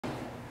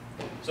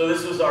So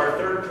this was our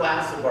third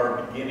class of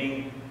our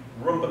beginning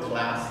Rumba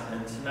class,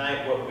 and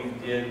tonight what we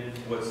did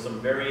was some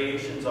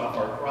variations off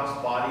our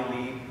cross-body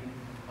lead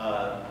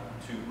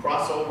to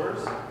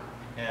crossovers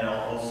and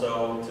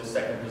also to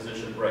second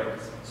position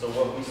breaks. So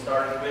what we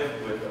started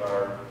with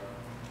our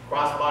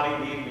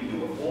cross-body lead, we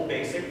do a full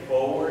basic,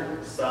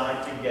 forward,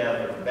 side,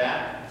 together,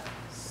 back,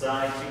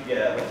 side,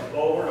 together.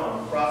 Forward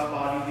on the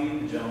cross-body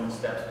lead, the gentleman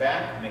steps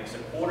back, makes a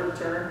quarter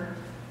turn,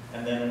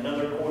 and then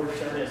another quarter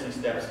turn as he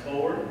steps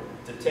forward.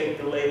 To take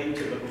the lady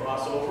to the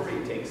crossover,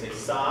 he takes a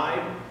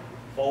side,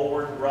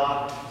 forward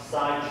rock,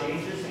 side,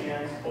 changes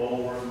hands,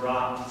 forward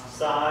rock,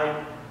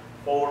 side,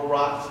 forward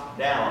rock,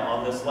 down.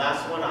 On this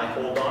last one, I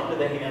hold on to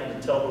the hand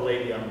and tell the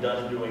lady I'm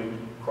done doing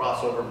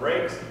crossover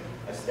breaks.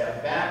 I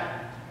step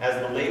back.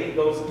 As the lady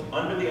goes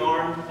under the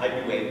arm, I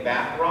do a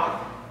back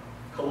rock,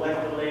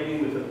 collect the lady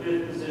with a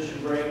fifth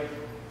position break,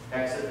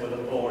 exit with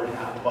a forward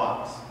half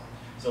box.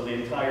 So the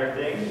entire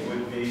thing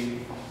would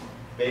be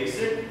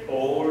basic,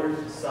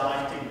 forward,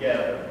 side,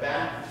 together,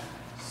 back,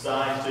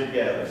 side,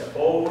 together,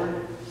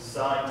 forward,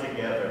 side,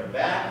 together,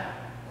 back,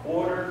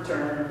 quarter,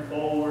 turn,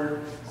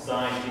 forward,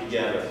 side,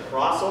 together.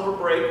 Crossover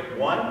break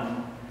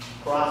 1,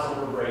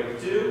 crossover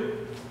break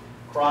 2,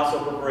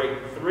 crossover break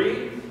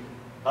 3,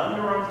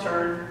 underarm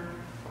turn,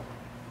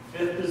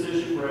 fifth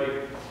position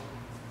break,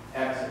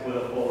 exit with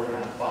a forward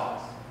half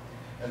box.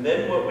 And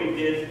then what we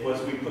did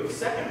was we put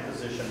second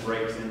position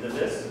breaks into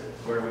this,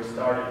 where we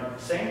started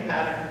same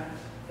pattern,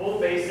 full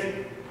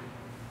basic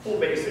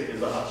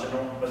is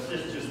optional, but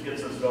this just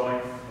gets us going.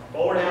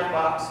 Forward half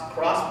box,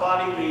 cross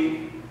body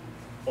lead,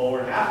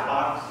 forward half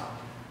box,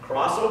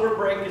 crossover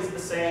break is the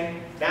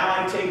same.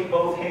 Now I take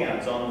both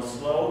hands on the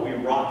slow, we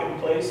rock in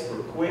place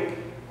for quick,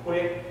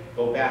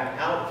 go back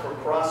out for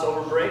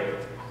crossover break.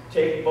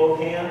 Take both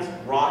hands,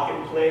 rock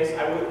in place.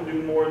 I wouldn't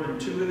do more than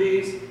 2 of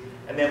these.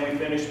 And then we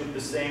finish with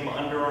the same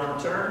underarm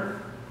turn,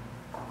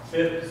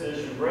 fifth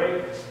position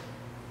break,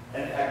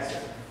 and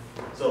exit.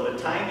 So the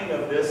timing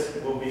of this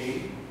will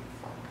be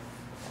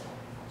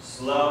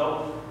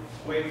slow,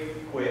 quick,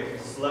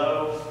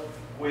 slow,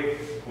 quick,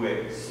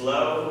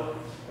 slow,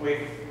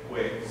 quick, slow,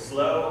 quick,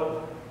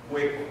 slow,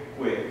 quick,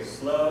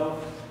 slow,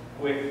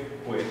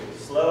 quick,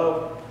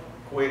 slow,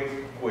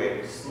 quick,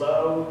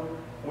 slow,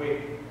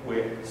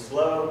 quick,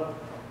 slow,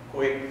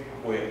 quick,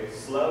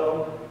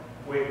 slow,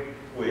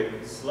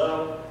 quick,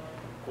 slow,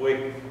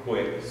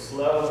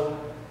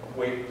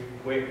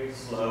 quick,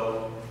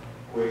 slow,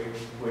 quick,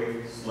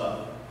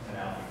 slow. And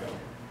out we go.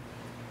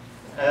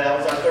 And that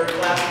was our third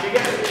class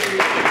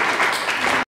together.